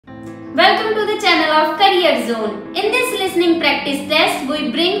Welcome to the channel of Career Zone. In this listening practice test, we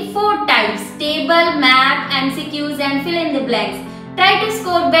bring 4 types: table, map, MCQs and fill in the blanks. Try to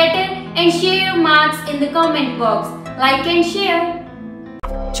score better and share your marks in the comment box. Like and share.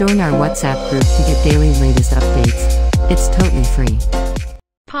 Join our WhatsApp group to get daily latest updates. It's totally free.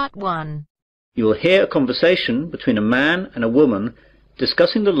 Part 1. You will hear a conversation between a man and a woman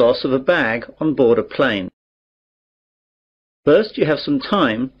discussing the loss of a bag on board a plane. First, you have some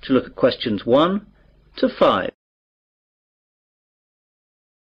time to look at questions 1 to 5.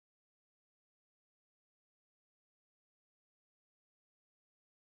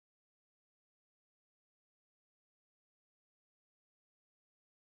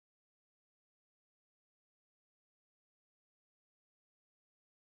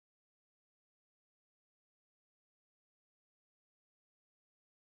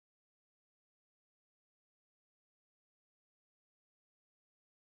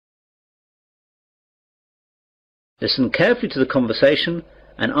 Listen carefully to the conversation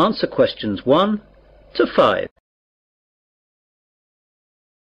and answer questions 1 to 5.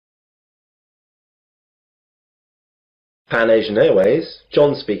 Pan Asian Airways,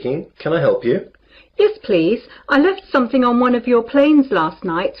 John speaking. Can I help you? Yes, please. I left something on one of your planes last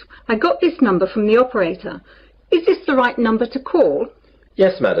night. I got this number from the operator. Is this the right number to call?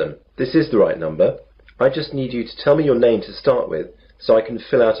 Yes, madam. This is the right number. I just need you to tell me your name to start with so I can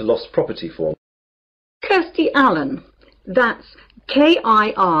fill out a lost property form. Kirsty Allen. That's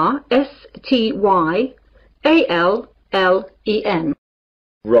Kirstyanlen.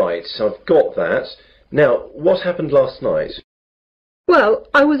 Right, I've got that. Now, what happened last night? Well,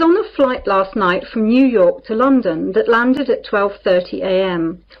 I was on a flight last night from New York to London that landed at 12:30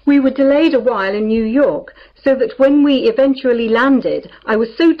 a.m. We were delayed a while in New York, so that when we eventually landed, I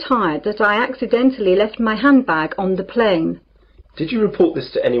was so tired that I accidentally left my handbag on the plane. Did you report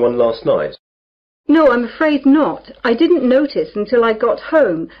this to anyone last night? No, I'm afraid not. I didn't notice until I got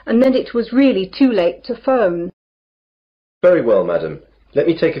home, and then it was really too late to phone. Very well, madam. Let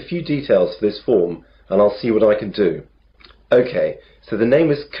me take a few details for this form, and I'll see what I can do. OK, so the name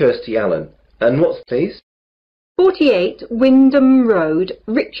is Kirsty Allen. And what's please? 48 Wyndham Road,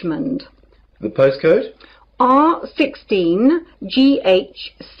 Richmond. The postcode?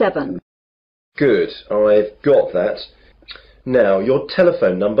 R16GH7. Good, I've got that. Now, your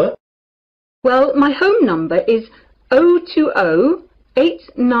telephone number? Well, my home number is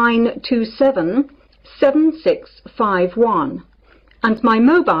 020-8927-7651, and my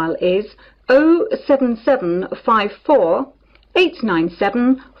mobile is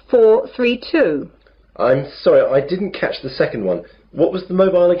 07754-897-432. I'm sorry, I didn't catch the second one. What was the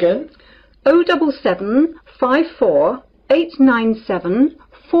mobile again?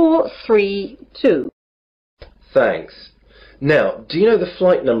 07754-897-432. Thanks. Now, do you know the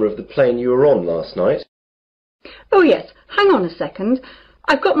flight number of the plane you were on last night? Oh yes, hang on a second.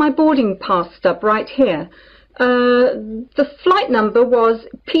 I've got my boarding pass stub right here. The flight number was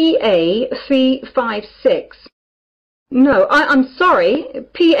PA356. No, I'm sorry,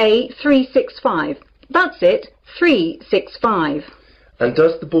 PA365. That's it, 365. And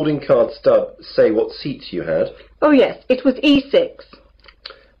does the boarding card stub say what seats you had? Oh yes, it was E6.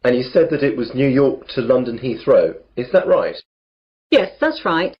 And you said that it was New York to London Heathrow. Is that right? Yes, that's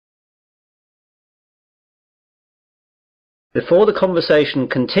right. Before the conversation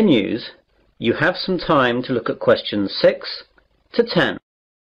continues, you have some time to look at questions 6 to 10.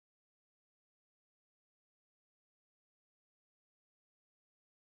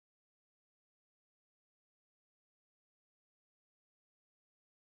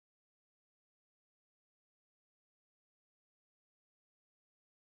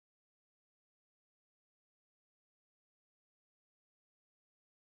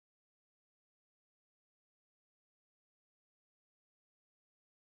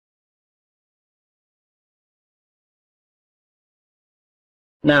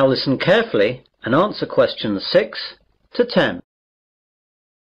 Now listen carefully and answer questions 6 to 10.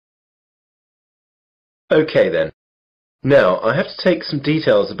 OK then. Now, I have to take some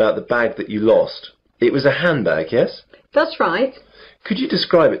details about the bag that you lost. It was a handbag, yes? That's right. Could you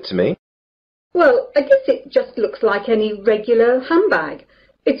describe it to me? Well, I guess it just looks like any regular handbag.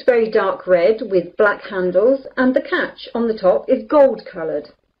 It's very dark red with black handles, and the catch on the top is gold-coloured.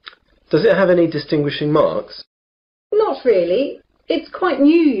 Does it have any distinguishing marks? Not really. It's quite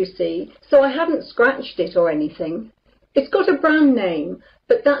new, you see, so I haven't scratched it or anything. It's got a brand name,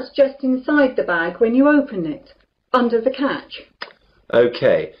 but that's just inside the bag when you open it, under the catch.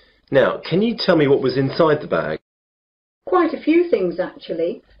 OK. Now, can you tell me what was inside the bag? Quite a few things,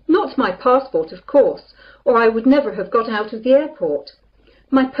 actually. Not my passport, of course, or I would never have got out of the airport.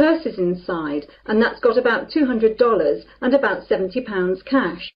 My purse is inside, and that's got about $200 and about £70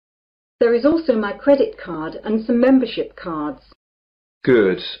 cash. There is also my credit card and some membership cards.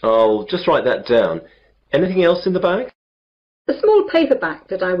 Good. I'll just write that down. Anything else in the bag? A small paperback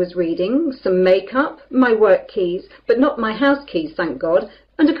that I was reading, some makeup, my work keys, but not my house keys, thank God,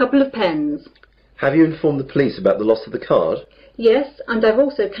 and a couple of pens. Have you informed the police about the loss of the card? Yes, and I've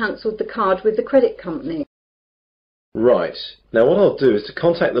also cancelled the card with the credit company. Right. Now what I'll do is to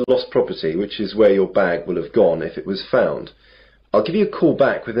contact the lost property, which is where your bag will have gone if it was found. I'll give you a call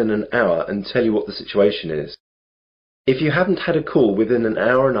back within an hour and tell you what the situation is. If you haven't had a call within an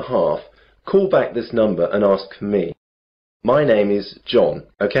hour and a half, call back this number and ask for me. My name is John,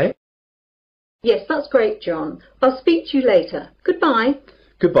 okay? Yes, that's great, John. I'll speak to you later. Goodbye.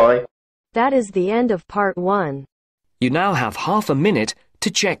 Goodbye. That is the end of part 1. You now have half a minute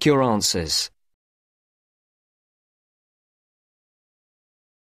to check your answers.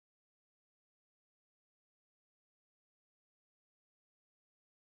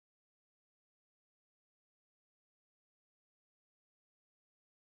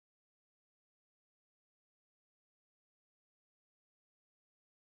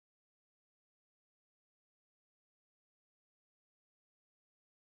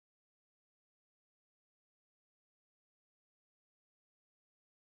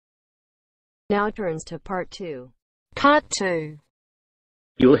 Now turns to part 2. Part 2.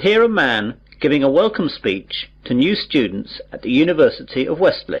 You will hear a man giving a welcome speech to new students at the University of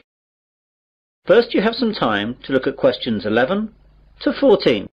Westley. First, you have some time to look at questions 11 to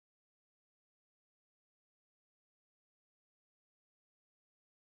 14.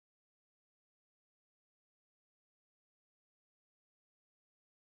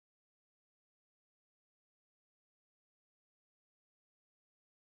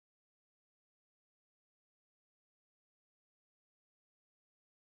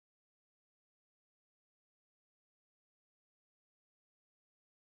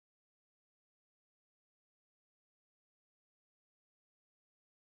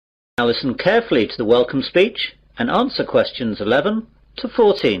 Now listen carefully to the welcome speech and answer questions 11 to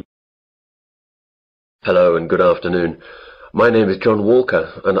 14. Hello and good afternoon. My name is John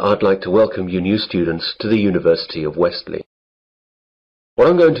Walker and I'd like to welcome you new students to the University of Westley. What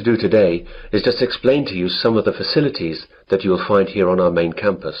I'm going to do today is just explain to you some of the facilities that you'll find here on our main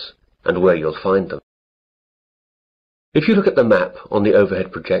campus and where you'll find them. If you look at the map on the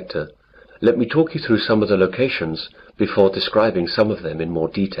overhead projector, let me talk you through some of the locations before describing some of them in more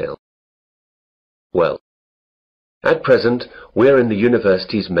detail. Well, at present we're in the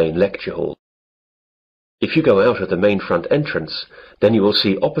university's main lecture hall. If you go out of the main front entrance, then you will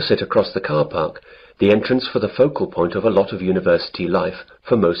see opposite across the car park the entrance for the focal point of a lot of university life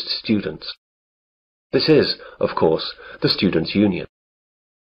for most students. This is, of course, the Students' Union.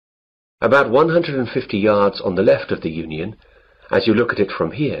 About 150 yards on the left of the Union, as you look at it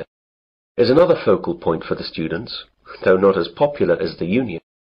from here, is another focal point for the students, though not as popular as the Union,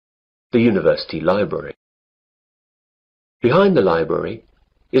 the University Library. Behind the library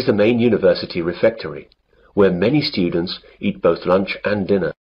is the main university refectory, where many students eat both lunch and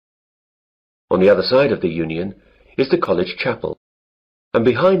dinner. On the other side of the Union is the college chapel, and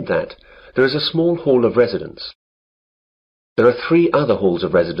behind that there is a small hall of residence. There are 3 other halls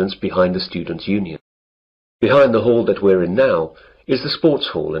of residence behind the Students' Union. Behind the hall that we're in now is the sports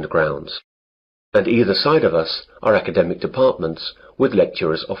hall and grounds, and either side of us are academic departments with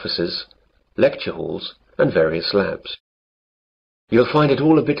lecturers' offices, lecture halls, and various labs. You'll find it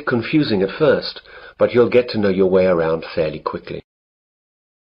all a bit confusing at first, but you'll get to know your way around fairly quickly.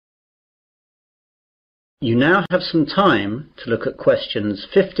 You now have some time to look at questions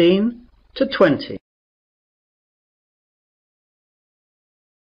 15 to 20.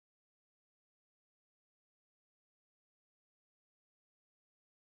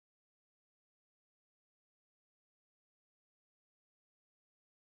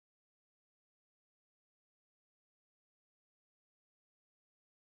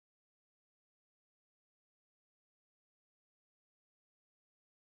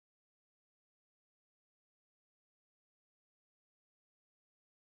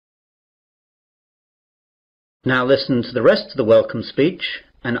 Now listen to the rest of the welcome speech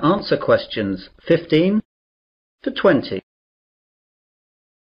and answer questions 15 to 20.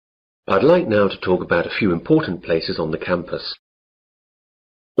 I'd like now to talk about a few important places on the campus.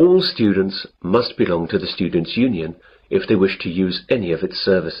 All students must belong to the Students' Union if they wish to use any of its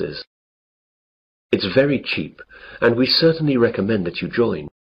services. It's very cheap, and we certainly recommend that you join.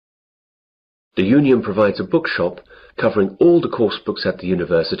 The Union provides a bookshop covering all the course books at the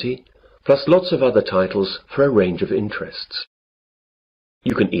university, plus lots of other titles for a range of interests.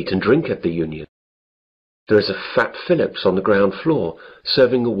 You can eat and drink at the Union. There is a Fat Phillips on the ground floor,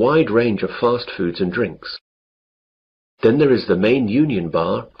 serving a wide range of fast foods and drinks. Then there is the main Union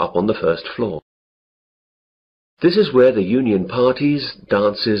bar up on the first floor. This is where the Union parties,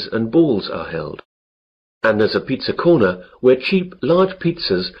 dances and balls are held. And there's a pizza corner where cheap, large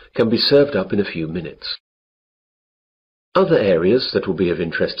pizzas can be served up in a few minutes. Other areas that will be of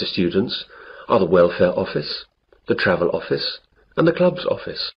interest to students are the welfare office, the travel office, and the club's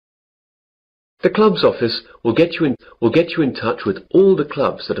office. The club's office will get you in touch with all the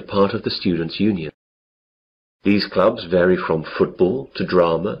clubs that are part of the Students' Union. These clubs vary from football to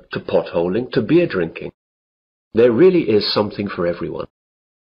drama to potholing to beer drinking. There really is something for everyone.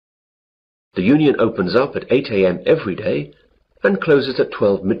 The Union opens up at 8 a.m. every day and closes at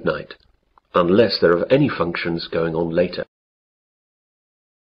 12 midnight, unless there are any functions going on later.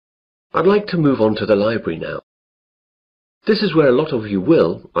 I'd like to move on to the library now. This is where a lot of you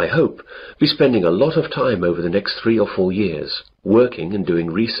will, I hope, be spending a lot of time over the next 3 or 4 years, working and doing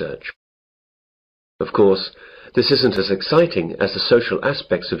research. Of course, this isn't as exciting as the social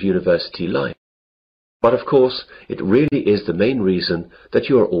aspects of university life, but of course it really is the main reason that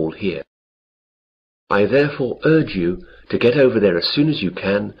you are all here. I therefore urge you to get over there as soon as you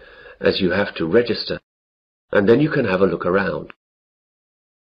can, as you have to register, and then you can have a look around.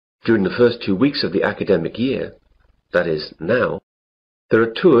 During the first 2 weeks of the academic year, that is, now, there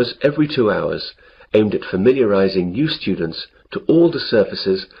are tours every 2 hours aimed at familiarizing new students to all the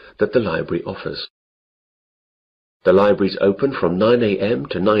services that the library offers. The library is open from 9 a.m.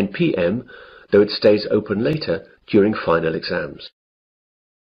 to 9 p.m., though it stays open later during final exams.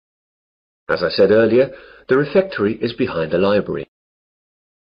 As I said earlier, the refectory is behind the library.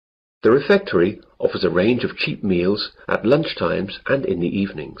 The refectory offers a range of cheap meals at lunchtimes and in the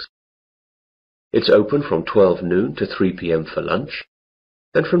evenings. It's open from 12 noon to 3 p.m. for lunch,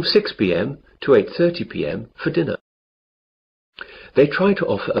 and from 6 p.m. to 8:30 p.m. for dinner. They try to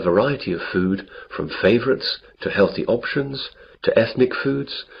offer a variety of food, from favourites to healthy options to ethnic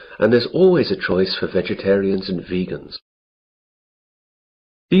foods, and there's always a choice for vegetarians and vegans.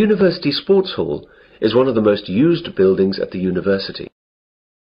 The University Sports Hall is one of the most used buildings at the university.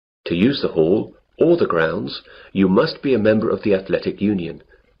 To use the hall or the grounds, you must be a member of the Athletic Union,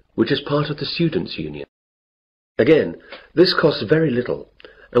 which is part of the Students' Union. Again, this costs very little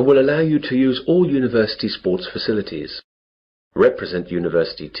and will allow you to use all university sports facilities, represent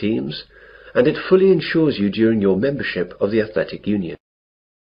university teams, and it fully insures you during your membership of the Athletic Union.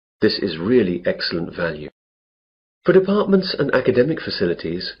 This is really excellent value. For departments and academic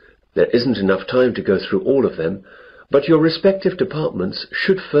facilities, there isn't enough time to go through all of them, but your respective departments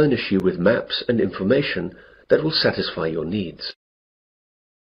should furnish you with maps and information that will satisfy your needs.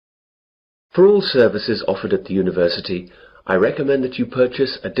 For all services offered at the university, I recommend that you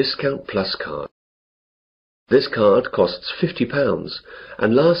purchase a Discount Plus card. This card costs £50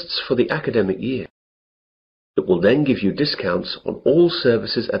 and lasts for the academic year. It will then give you discounts on all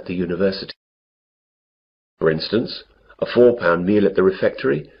services at the university. For instance, a £4 meal at the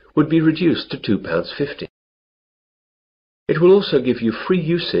refectory would be reduced to £2.50. It will also give you free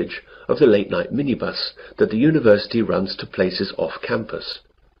usage of the late-night minibus that the university runs to places off campus,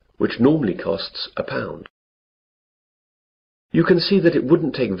 which normally costs £1. You can see that it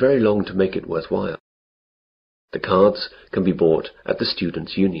wouldn't take very long to make it worthwhile. The cards can be bought at the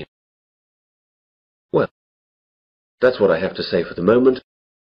Students' Union. Well, that's what I have to say for the moment.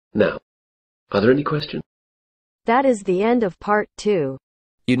 Now, are there any questions? That is the end of part 2.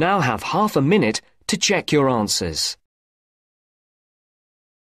 You now have half a minute to check your answers.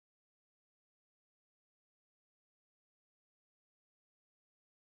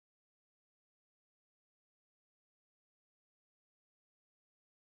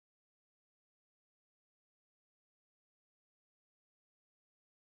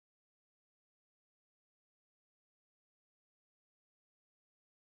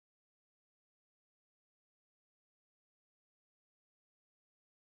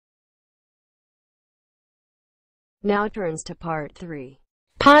 Now turns to part 3.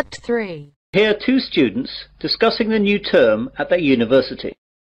 Part 3. Here are 2 students discussing the new term at their university.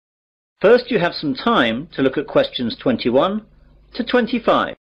 First, you have some time to look at questions 21 to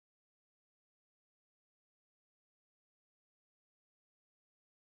 25.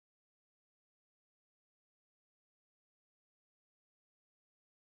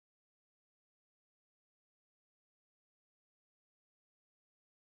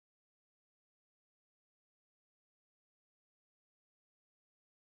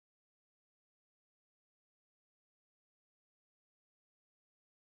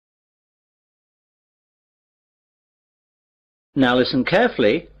 Now listen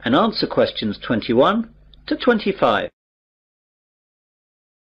carefully and answer questions 21 to 25.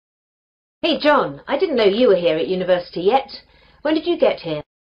 Hey John, I didn't know you were here at university yet. When did you get here?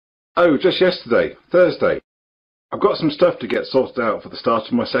 Oh, just yesterday, Thursday. I've got some stuff to get sorted out for the start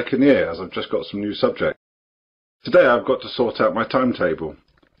of my second year, as I've just got some new subjects. Today I've got to sort out my timetable.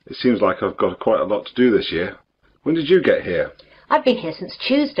 It seems like I've got quite a lot to do this year. When did you get here? I've been here since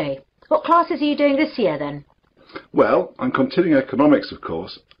Tuesday. What classes are you doing this year then? Well, I'm continuing economics, of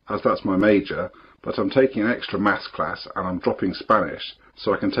course, as that's my major, but I'm taking an extra maths class and I'm dropping Spanish,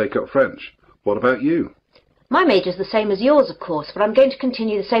 so I can take up French. What about you? My major's the same as yours, of course, but I'm going to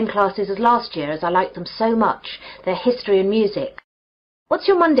continue the same classes as last year as I like them so much. They're history and music. What's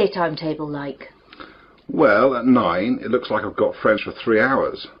your Monday timetable like? Well, at 9, it looks like I've got French for 3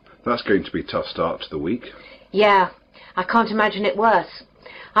 hours. That's going to be a tough start to the week. Yeah, I can't imagine it worse.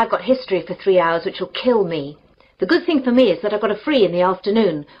 I've got history for 3 hours, which will kill me. The good thing for me is that I've got a free in the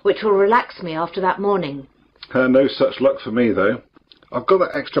afternoon, which will relax me after that morning. No such luck for me, though. I've got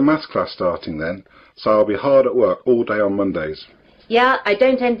that extra maths class starting then, so I'll be hard at work all day on Mondays. Yeah, I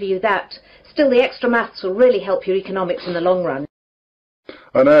don't envy you that. Still, the extra maths will really help your economics in the long run.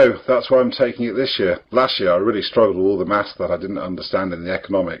 I know, that's why I'm taking it this year. Last year I really struggled with all the maths that I didn't understand in the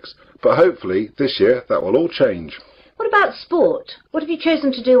economics, but hopefully this year that will all change. What about sport? What have you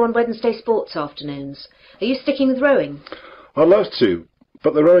chosen to do on Wednesday sports afternoons? Are you sticking with rowing? I'd love to,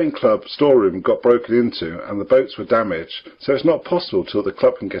 but the rowing club storeroom got broken into and the boats were damaged, so it's not possible till the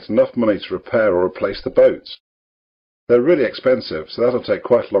club can get enough money to repair or replace the boats. They're really expensive, so that'll take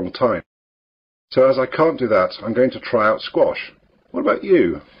quite a long time. So as I can't do that, I'm going to try out squash. What about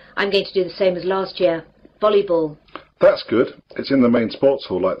you? I'm going to do the same as last year. Volleyball. That's good. It's in the main sports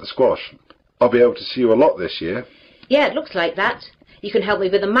hall like the squash. I'll be able to see you a lot this year. Yeah, it looks like that. You can help me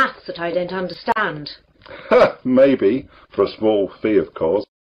with the maths that I don't understand. Maybe, for a small fee, of course.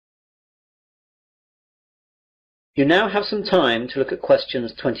 You now have some time to look at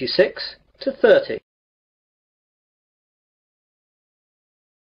questions 26 to 30.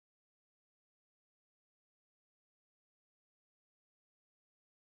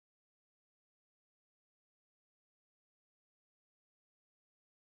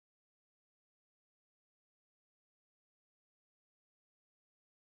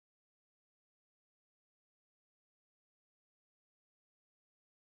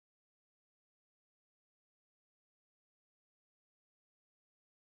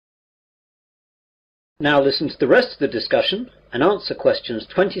 Now listen to the rest of the discussion and answer questions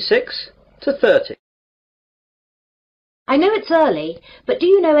 26 to 30. I know it's early, but do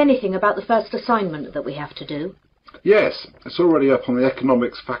you know anything about the first assignment that we have to do? Yes, it's already up on the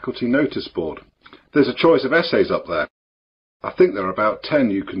economics faculty notice board. There's a choice of essays up there. I think there are about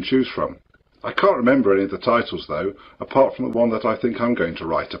 10 you can choose from. I can't remember any of the titles though, apart from the one that I think I'm going to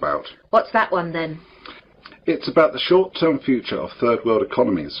write about. What's that one then? It's about the short-term future of third world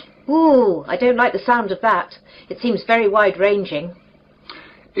economies. Ooh, I don't like the sound of that. It seems very wide-ranging.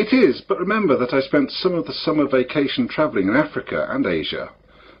 It is, but remember that I spent some of the summer vacation travelling in Africa and Asia,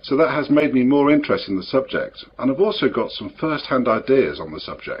 so that has made me more interested in the subject, and I've also got some first-hand ideas on the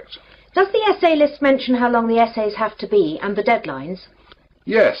subject. Does the essay list mention how long the essays have to be and the deadlines?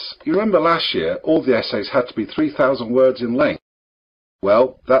 Yes, you remember last year all the essays had to be 3,000 words in length.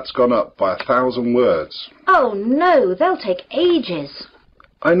 Well, that's gone up by 1,000 words. Oh no, they'll take ages.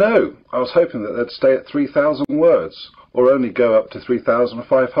 I know. I was hoping that they'd stay at 3,000 words, or only go up to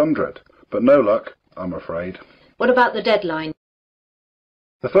 3,500. But no luck, I'm afraid. What about the deadline?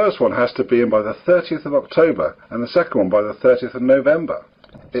 The first one has to be in by the 30th of October, and the second one by the 30th of November.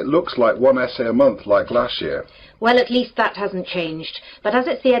 It looks like one essay a month like last year. Well, at least that hasn't changed. But as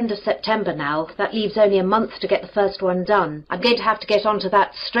it's the end of September now, that leaves only a month to get the first one done. I'm going to have to get onto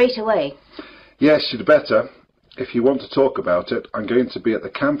that straight away. Yes, you'd better. If you want to talk about it, I'm going to be at the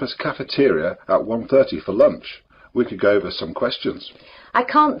campus cafeteria at 1:30 for lunch. We could go over some questions. I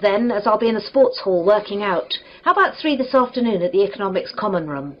can't then, as I'll be in the sports hall working out. How about 3 this afternoon at the Economics Common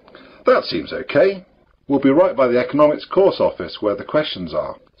Room? That seems okay. We'll be right by the Economics course office where the questions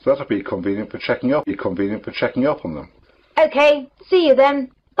are. So that'll be convenient for checking up on them. Okay, see you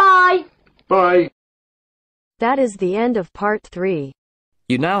then. Bye! Bye! That is the end of part 3.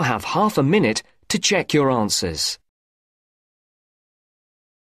 You now have half a minute to check your answers.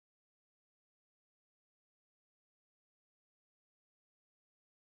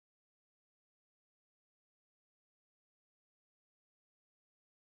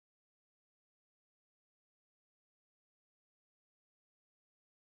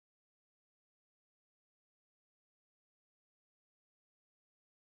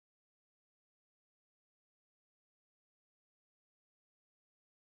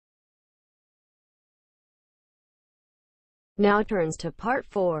 Now turns to Part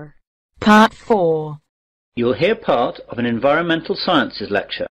 4. Part 4. You will hear part of an environmental sciences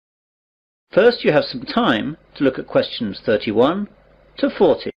lecture. First you have some time to look at questions 31 to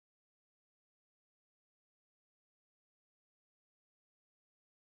 40.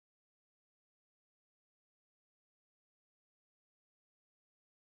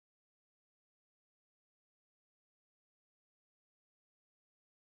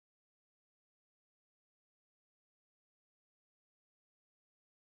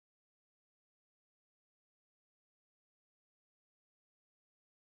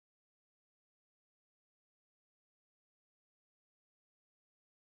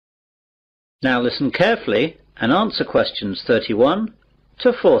 Now listen carefully and answer questions 31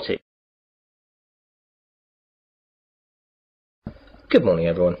 to 40. Good morning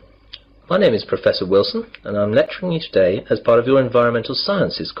everyone. My name is Professor Wilson and I'm lecturing you today as part of your Environmental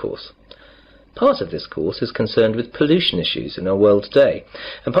Sciences course. Part of this course is concerned with pollution issues in our world today,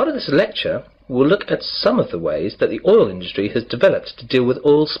 and part of this lecture will look at some of the ways that the oil industry has developed to deal with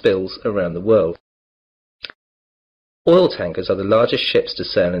oil spills around the world. Oil tankers are the largest ships to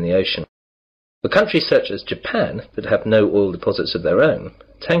sail in the ocean. For countries such as Japan that have no oil deposits of their own,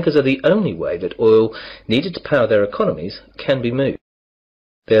 tankers are the only way that oil needed to power their economies can be moved.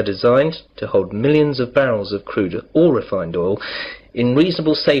 They are designed to hold millions of barrels of crude or refined oil in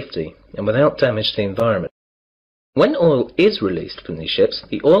reasonable safety and without damage to the environment. When oil is released from these ships,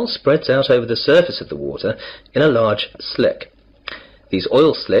 the oil spreads out over the surface of the water in a large slick. These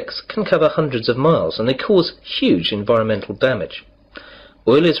oil slicks can cover hundreds of miles and they cause huge environmental damage.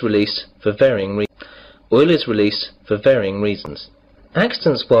 Oil is released for varying reasons.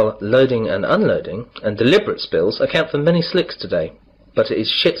 Accidents while loading and unloading and deliberate spills account for many slicks today, but it is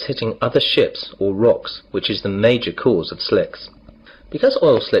ships hitting other ships or rocks which is the major cause of slicks. Because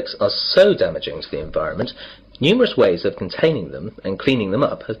oil slicks are so damaging to the environment, numerous ways of containing them and cleaning them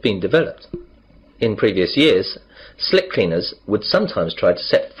up have been developed. In previous years, slick cleaners would sometimes try to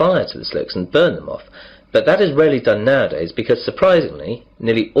set fire to the slicks and burn them off, but that is rarely done nowadays because, surprisingly,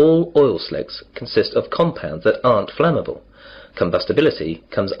 nearly all oil slicks consist of compounds that aren't flammable. Combustibility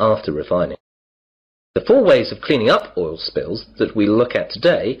comes after refining. The 4 ways of cleaning up oil spills that we'll look at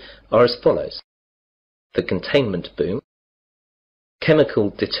today are as follows: the containment boom, chemical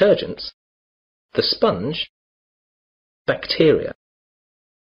detergents, the sponge, bacteria.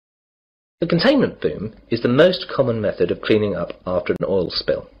 The containment boom is the most common method of cleaning up after an oil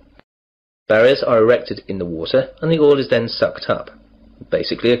spill. Barriers are erected in the water and the oil is then sucked up.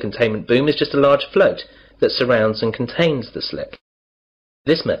 Basically, a containment boom is just a large float that surrounds and contains the slick.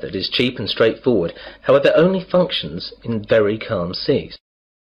 This method is cheap and straightforward, however only functions in very calm seas.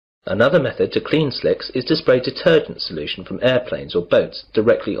 Another method to clean slicks is to spray detergent solution from airplanes or boats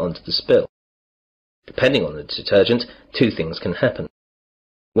directly onto the spill. Depending on the detergent, 2 things can happen.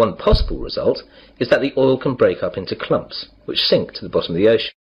 One possible result is that the oil can break up into clumps, which sink to the bottom of the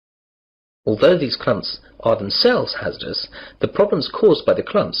ocean. Although these clumps are themselves hazardous, the problems caused by the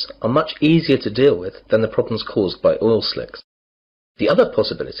clumps are much easier to deal with than the problems caused by oil slicks. The other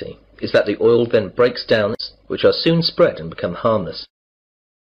possibility is that the oil then breaks down, which are soon spread and become harmless.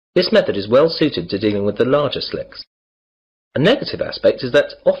 This method is well suited to dealing with the larger slicks. A negative aspect is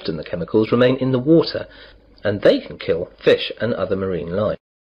that often the chemicals remain in the water, and they can kill fish and other marine life.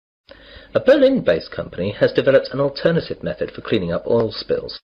 A Berlin-based company has developed an alternative method for cleaning up oil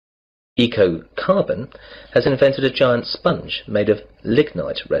spills. Eco-Carbon has invented a giant sponge made of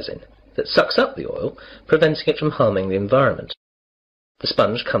lignite resin that sucks up the oil, preventing it from harming the environment. The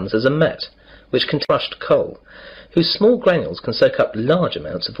sponge comes as a mat, which contains crushed coal, whose small granules can soak up large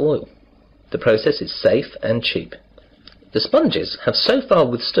amounts of oil. The process is safe and cheap. The sponges have so far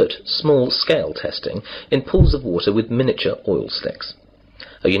withstood small-scale testing in pools of water with miniature oil slicks.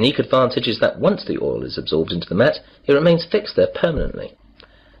 A unique advantage is that once the oil is absorbed into the mat, it remains fixed there permanently.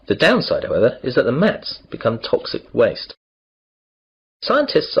 The downside, however, is that the mats become toxic waste.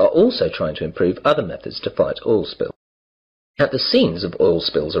 Scientists are also trying to improve other methods to fight oil spills. At the scenes of oil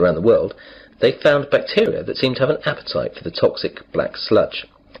spills around the world, they found bacteria that seem to have an appetite for the toxic black sludge.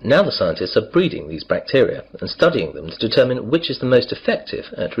 Now the scientists are breeding these bacteria and studying them to determine which is the most effective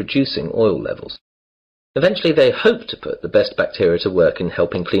at reducing oil levels. Eventually they hope to put the best bacteria to work in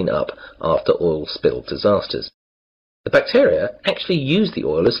helping clean up after oil spill disasters. The bacteria actually use the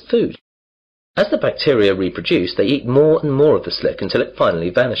oil as food. As the bacteria reproduce, they eat more and more of the slick until it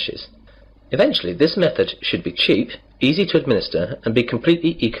finally vanishes. Eventually, this method should be cheap, easy to administer, and be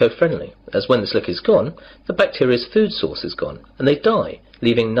completely eco-friendly, as when the slick is gone, the bacteria's food source is gone, and they die,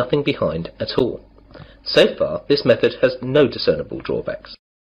 leaving nothing behind at all. So far, this method has no discernible drawbacks.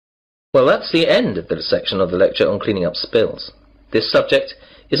 Well, that's the end of the section of the lecture on cleaning up spills. This subject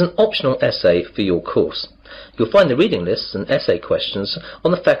is an optional essay for your course. You'll find the reading lists and essay questions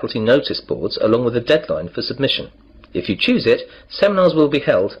on the faculty notice boards along with a deadline for submission. If you choose it, seminars will be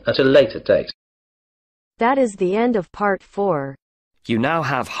held at a later date. That is the end of part 4. You now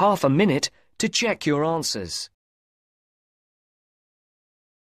have half a minute to check your answers.